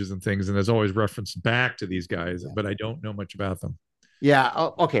Middle Ages and things, and there's always reference back to these guys, Yeah. but I don't know much about them. Yeah.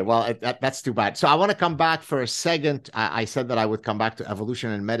 Oh, okay. Well, that's too bad. So I want to come back for a second. I said that I would come back to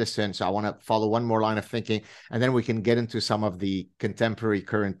evolution and medicine. So I want to follow one more line of thinking, and then we can get into some of the contemporary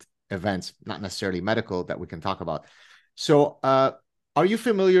current events, not necessarily medical, that we can talk about. So, are you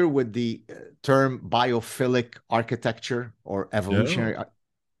familiar with the term biophilic architecture or evolutionary? No,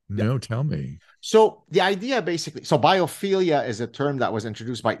 Yeah. no, tell me. So the idea basically, so biophilia is a term that was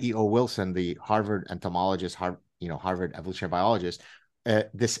introduced by E.O. Wilson, the Harvard entomologist, Harvard evolutionary biologist.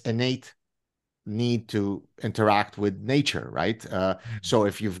 This innate need to interact with nature, right? So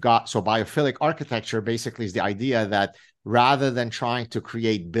if you've got biophilic architecture basically is the idea that rather than trying to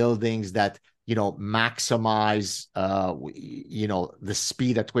create buildings that maximize the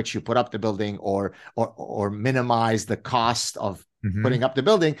speed at which you put up the building or minimize the cost of Hmm. putting up the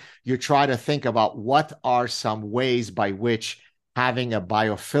building, you try to think about what are some ways by which having a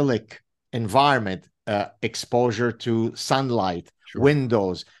biophilic environment, exposure to sunlight, Sure.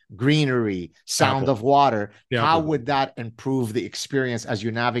 windows, greenery, sound Apple, of water, the how apple would that improve the experience as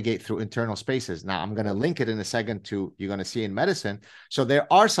you navigate through internal spaces? Now, I'm going to link it in a second to you're going to see in medicine. So there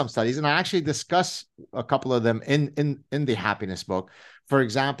are some studies, and I actually discuss a couple of them in the happiness book. For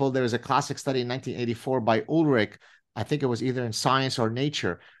example, there was a classic study in 1984 by Ulrich. I think it was either in Science or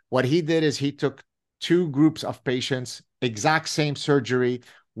Nature. What he did is he took two groups of patients, exact same surgery.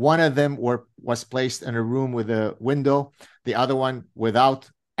 One of them was placed in a room with a window, the other one without.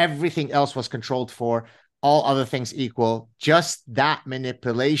 Everything else was controlled for, all other things equal. Just that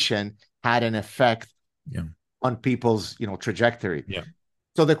manipulation had an effect Yeah. on people's trajectory. Yeah.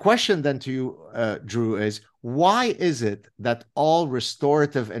 So the question then to you, Drew, is why is it that all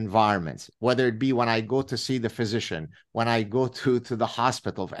restorative environments, whether it be when I go to see the physician, when I go to the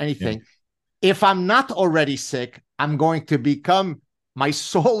hospital, for Yeah. anything, if I'm not already sick, I'm going to become, my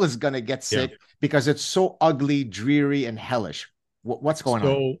soul is going to get Yeah. sick because it's so ugly, dreary, and hellish. What's going on?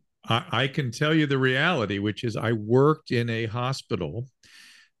 So I can tell you the reality, which is I worked in a hospital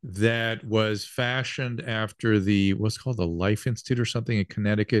that was fashioned after the what's called the Life Institute or something in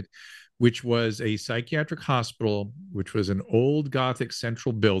Connecticut, which was a psychiatric hospital, which was an old Gothic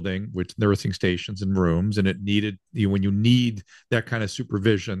central building with nursing stations and rooms, and it needed when you need that kind of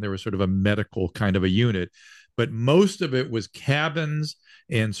supervision, there was sort of a medical kind of a unit. but most of it was cabins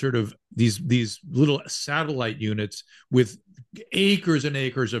and sort of these little satellite units with acres and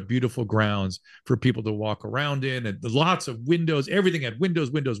acres of beautiful grounds for people to walk around in, and lots of windows. Everything had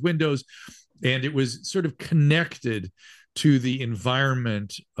windows, and it was sort of connected to the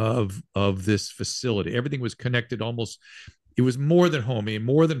environment of this facility. Everything was connected almost. It was more than homey,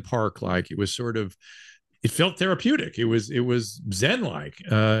 more than park like. It was sort of, it felt therapeutic. It was Zen like,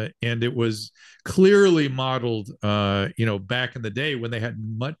 and it was clearly modeled, back in the day when they had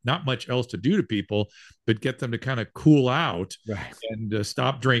not much else to do to people, but get them to kind of cool out, Right. and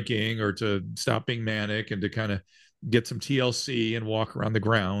stop drinking or to stop being manic, and to kind of get some TLC and walk around the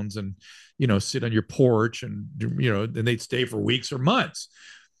grounds and sit on your porch, and and they'd stay for weeks or months.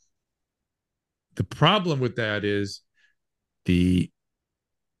 The problem with that is the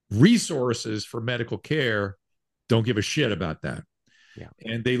resources for medical care don't give a shit about that. Yeah.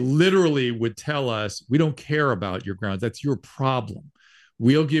 And they literally would tell us, we don't care about your grounds. That's your problem.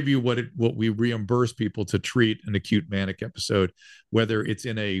 We'll give you what we reimburse people to treat an acute manic episode, whether it's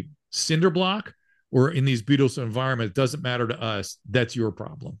in a cinder block or in these beautiful environments. It doesn't matter to us. That's your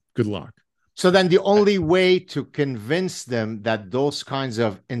problem. Good luck. So then the only way to convince them that those kinds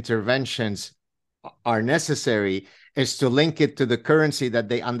of interventions are necessary is to link it to the currency that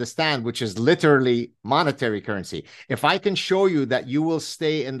they understand, which is literally monetary currency. If I can show you that you will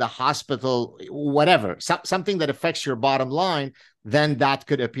stay in the hospital, whatever, something that affects your bottom line, then that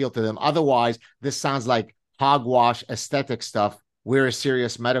could appeal to them. Otherwise, this sounds like hogwash aesthetic stuff. We're a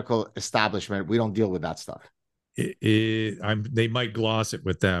serious medical establishment. We don't deal with that stuff. They might gloss it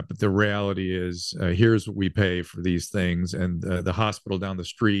with that, but the reality is, here's what we pay for these things. And the hospital down the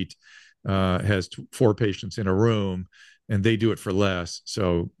street has 4 patients in a room, and they do it for less.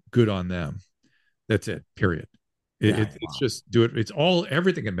 So good on them. That's it. Period. It's just do it. It's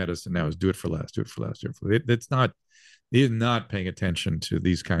everything in medicine now is do it for less, do it for less, do it for less. It's not. He's not paying attention to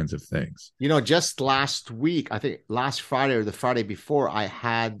these kinds of things. Just last week, I think last Friday or the Friday before, I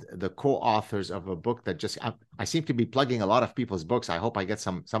had the co-authors of a book that I seem to be plugging a lot of people's books. I hope I get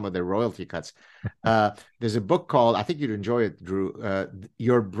some of their royalty cuts. There's a book called, I think you'd enjoy it, Drew,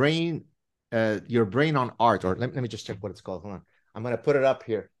 Your Brain on Art, or let me just check what it's called. Hold on. I'm going to put it up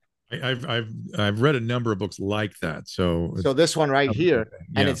here. I've read a number of books like that. So this one right here,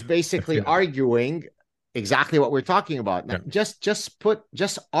 yeah. And it's basically arguing exactly what we're talking about. Now, just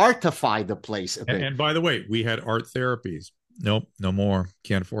artify the place a bit. And by the way, we had art therapies. Nope, no more.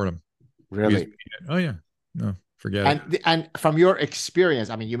 Can't afford them. Really? Oh yeah. No, forget it. And from your experience,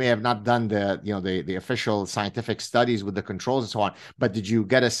 I mean, you may have not done the official scientific studies with the controls and so on, but did you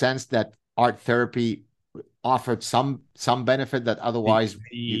get a sense that art therapy offered some benefit that otherwise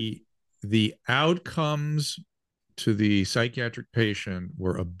the outcomes to the psychiatric patient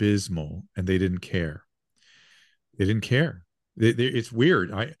were abysmal, and they didn't care. They didn't care. It's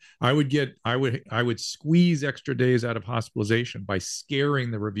weird. I would squeeze extra days out of hospitalization by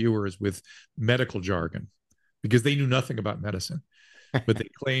scaring the reviewers with medical jargon, because they knew nothing about medicine, but they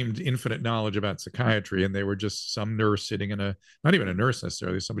claimed infinite knowledge about psychiatry, and they were just some nurse sitting in not even a nurse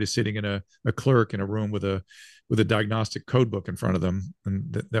necessarily, somebody sitting in a clerk in a room with a diagnostic code book in front of them,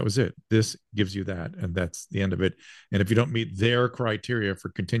 and that was it. This gives you that, and that's the end of it. And if you don't meet their criteria for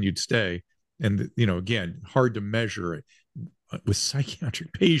continued stay, and again, hard to measure it with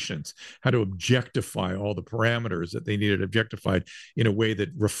psychiatric patients, how to objectify all the parameters that they needed objectified in a way that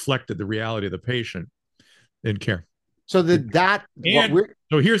reflected the reality of the patient. They didn't care. So so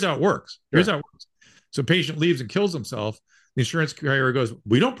here's how it works. Here's how it works. So patient leaves and kills himself. The insurance carrier goes,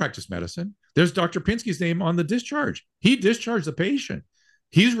 "We don't practice medicine. There's Dr. Pinsky's name on the discharge. He discharged the patient.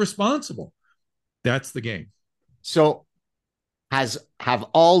 He's responsible." That's the game. So have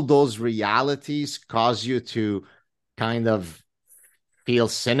all those realities caused you to kind of feel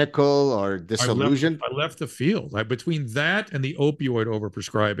cynical or disillusioned? I left the field. Between that and the opioid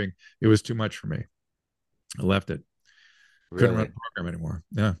overprescribing, it was too much for me. I left it. Really? Couldn't run a program anymore.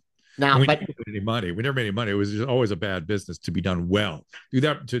 Yeah. Now, we never made any money. We never made any money. It was just always a bad business to be done well.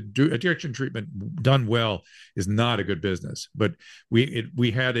 To do addiction treatment done well is not a good business. But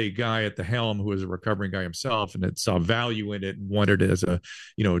we had a guy at the helm who was a recovering guy himself, and it saw value in it and wanted it as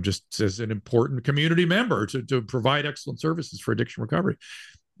just as an important community member to provide excellent services for addiction recovery.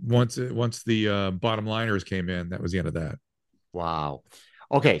 Once the bottom liners came in, that was the end of that. Wow.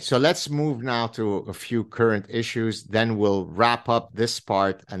 Okay, so let's move now to a few current issues. Then we'll wrap up this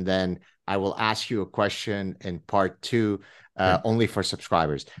part, and then I will ask you a question in part 2, only for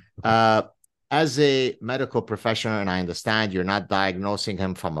subscribers. As a medical professional, and I understand you're not diagnosing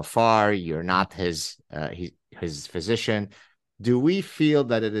him from afar, you're not his physician. do we feel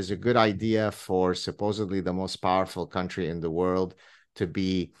that it is a good idea for supposedly the most powerful country in the world to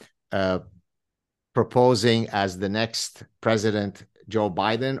be proposing as the next president Joe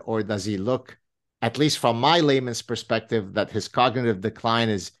Biden, or does he look, at least from my layman's perspective, that his cognitive decline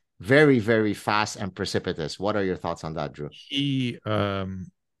is very, very fast and precipitous? What are your thoughts on that, Drew?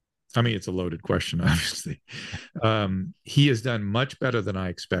 I mean, it's a loaded question, obviously. He has done much better than I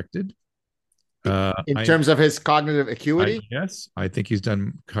expected. In terms of his cognitive acuity? Yes, I think he's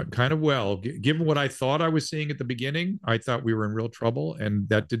done kind of well. Given what I thought I was seeing at the beginning, I thought we were in real trouble, and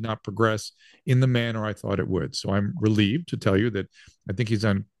that did not progress in the manner I thought it would. So I'm relieved to tell you that I think he's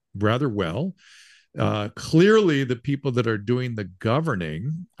done rather well. Clearly, the people that are doing the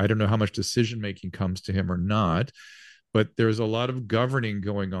governing, I don't know how much decision making comes to him or not, but there's a lot of governing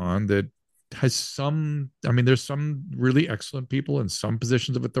going on that has some, I mean, there's some really excellent people in some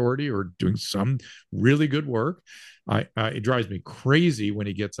positions of authority or doing some really good work. It drives me crazy when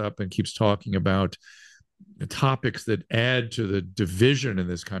he gets up and keeps talking about topics that add to the division in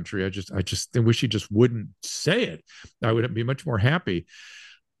this country. I just wish he just wouldn't say it. I would be much more happy.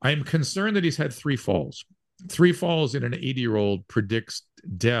 I'm concerned that he's had 3 falls. 3 falls in an 80-year-old predicts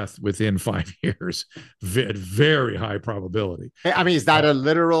death within 5 years at very high probability. I mean, is that a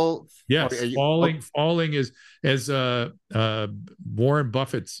literal? Yes, falling is, as Warren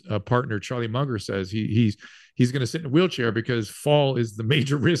Buffett's partner Charlie Munger says, he's going to sit in a wheelchair because fall is the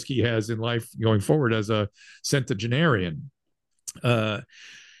major risk he has in life going forward as a centenarian. But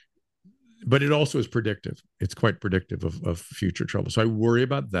it also is predictive. It's quite predictive of future trouble. So I worry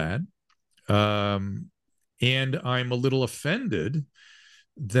about that. And I'm a little offended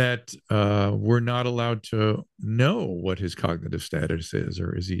that we're not allowed to know what his cognitive status is,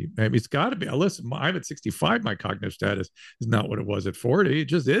 or is he? I mean, it's got to be. Listen, I'm at 65. My cognitive status is not what it was at 40. It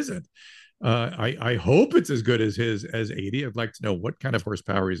just isn't. I hope it's as good as his as 80. I'd like to know what kind of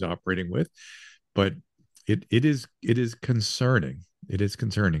horsepower he's operating with, but it is concerning. It is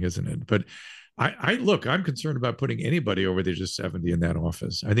concerning, isn't it? But look, I'm concerned about putting anybody over the age of 70 in that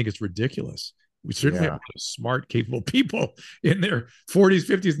office. I think it's ridiculous. We certainly have smart, capable people in their 40s,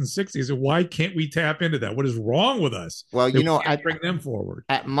 50s, and 60s. And why can't we tap into that? What is wrong with us? Well, I bring them forward.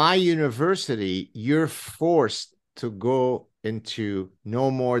 At my university, you're forced to go into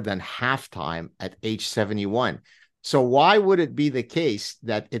no more than halftime at age 71. So why would it be the case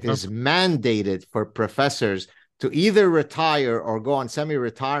that it is mandated for professors to either retire or go on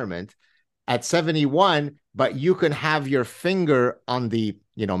semi-retirement at 71, but you can have your finger on the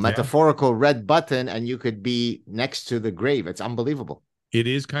metaphorical red button and you could be next to the grave? It's unbelievable. It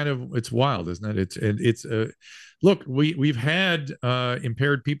is it's wild, isn't it? It's look, we've had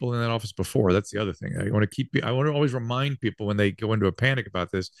impaired people in that office before. That's the other thing. I want to always remind people when they go into a panic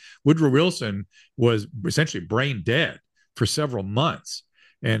about this. Woodrow Wilson was essentially brain dead for several months,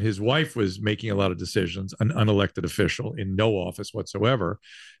 and his wife was making a lot of decisions, an unelected official in no office whatsoever.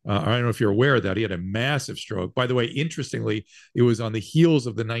 I don't know if you're aware of that. He had a massive stroke. By the way, interestingly, it was on the heels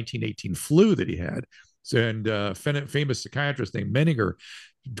of the 1918 flu that he had. And famous psychiatrist named Menninger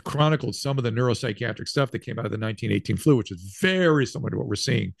chronicled some of the neuropsychiatric stuff that came out of the 1918 flu, which is very similar to what we're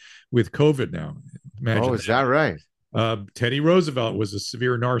seeing with COVID now. Imagine is that right? Teddy Roosevelt was a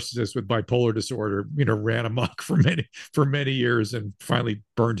severe narcissist with bipolar disorder, ran amok for many years and finally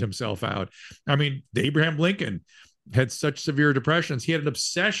burned himself out. I mean, Abraham Lincoln had such severe depressions. He had an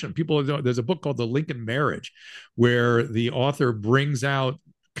obsession. There's a book called The Lincoln Marriage, where the author brings out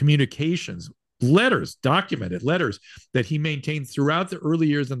communications, documented letters that he maintained throughout the early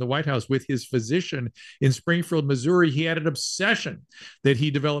years in the White House with his physician in Springfield, Missouri. He had an obsession that he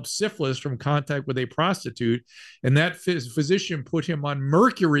developed syphilis from contact with a prostitute, and that physician put him on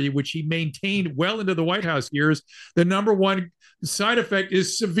mercury, which he maintained well into the White House years. The number one side effect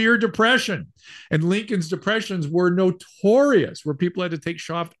is severe depression, and Lincoln's depressions were notorious, where people had to take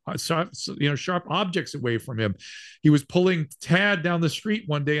sharp objects away from him. He was pulling Tad down the street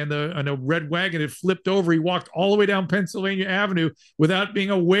one day on a red wagon. It flipped over. He walked all the way down Pennsylvania Avenue without being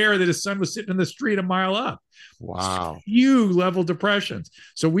aware that his son was sitting in the street a mile up. Wow. Huge level depressions.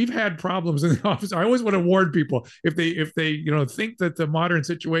 So we've had problems in the office. I always want to warn people if they think that the modern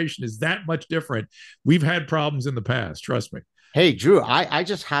situation is that much different. We've had problems in the past. Trust me. Hey, Drew, I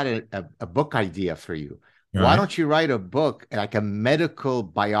just had a book idea for you. Why don't you write a book, like a medical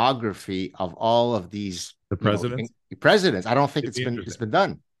biography of all of these presidents? Presidents. I don't think it's been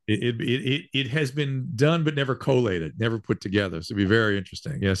done. It has been done but never collated, never put together. So it'd be very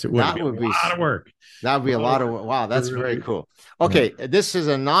interesting. Yes, it would. It'd That be a would be lot of work. that would A be a lot of lot work. of wow. It That's very really, cool. yeah. Okay, this is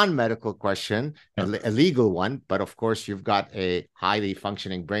a non-medical question, Yeah. a legal one, but of course you've got a highly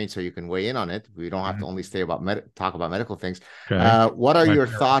functioning brain, so you can weigh in on it. We don't have to Mhm. only stay about talk about medical things. Okay. What are My your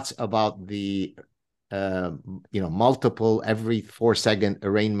turn. thoughts about the multiple every 4 second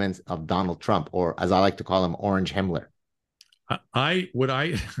arraignments of Donald Trump, or as I like to call him, Orange Himmler? I what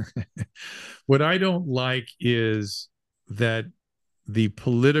I what I don't like is that the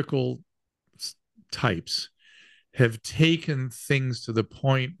political types have taken things to the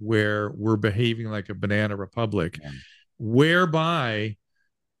point where we're behaving like a banana republic, Yeah. whereby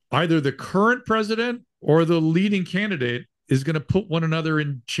either the current president or the leading candidate is going to put one another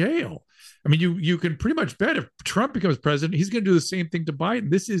in jail. I mean, you can pretty much bet if Trump becomes president, he's going to do the same thing to Biden.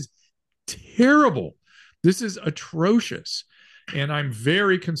 This is terrible. This is atrocious. And I'm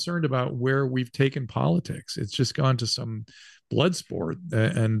very concerned about where we've taken politics. It's just gone to some blood sport.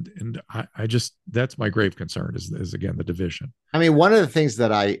 And I just, that's my grave concern is again, the division. I mean, one of the things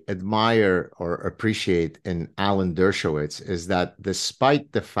that I admire or appreciate in Alan Dershowitz is that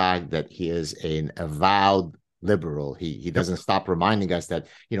despite the fact that he is an avowed liberal, he Yep. doesn't stop reminding us that,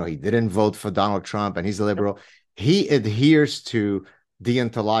 he didn't vote for Donald Trump and he's a Yep. liberal. He adheres to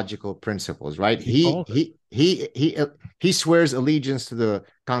deontological principles, right? He calls it. He swears allegiance to the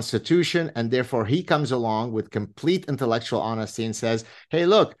Constitution, and therefore he comes along with complete intellectual honesty and says, "Hey,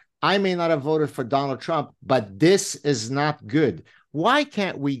 look, I may not have voted for Donald Trump, but this is not good." Why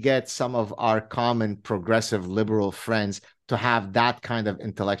can't we get some of our common progressive liberal friends to have that kind of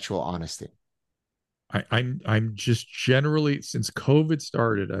intellectual honesty? I'm just generally, since COVID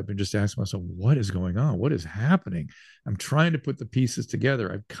started, I've been just asking myself, what is going on? What is happening? I'm trying to put the pieces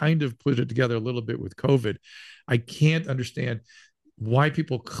together. I've kind of put it together a little bit with COVID. I can't understand why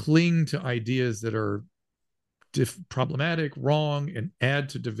people cling to ideas that are problematic, wrong, and add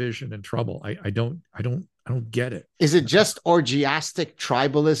to division and trouble. I don't get it. Is it just orgiastic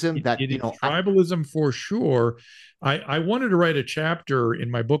tribalism that, It is tribalism for sure. I wanted to write a chapter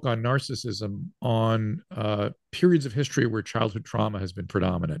in my book on narcissism on periods of history where childhood trauma has been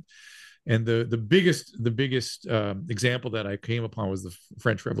predominant. And the biggest example that I came upon was the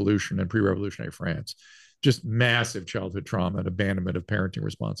French Revolution and pre-revolutionary France. Just massive childhood trauma and abandonment of parenting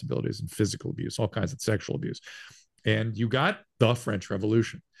responsibilities and physical abuse, all kinds of sexual abuse. And you got the French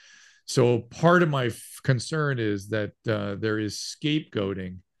Revolution. So part of my concern is that there is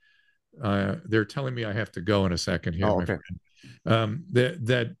scapegoating. They're telling me I have to go in a second here, oh, my okay. friend.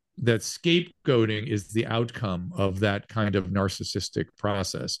 That scapegoating is the outcome of that kind of narcissistic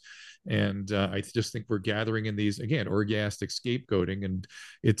process. And I just think we're gathering in these again orgastic scapegoating, and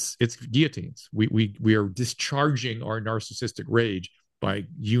it's guillotines. We are discharging our narcissistic rage by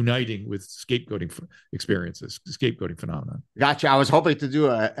uniting with scapegoating experiences, scapegoating phenomenon. Gotcha. I was hoping to do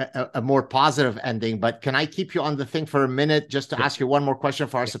a more positive ending, but can I keep you on the thing for a minute just to Yep. ask you one more question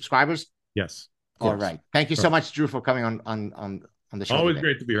for our subscribers? Yes, of All course. right. Thank you All so right. much, Drew, for coming on the show Always today.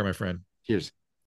 great to be here, my friend. Cheers.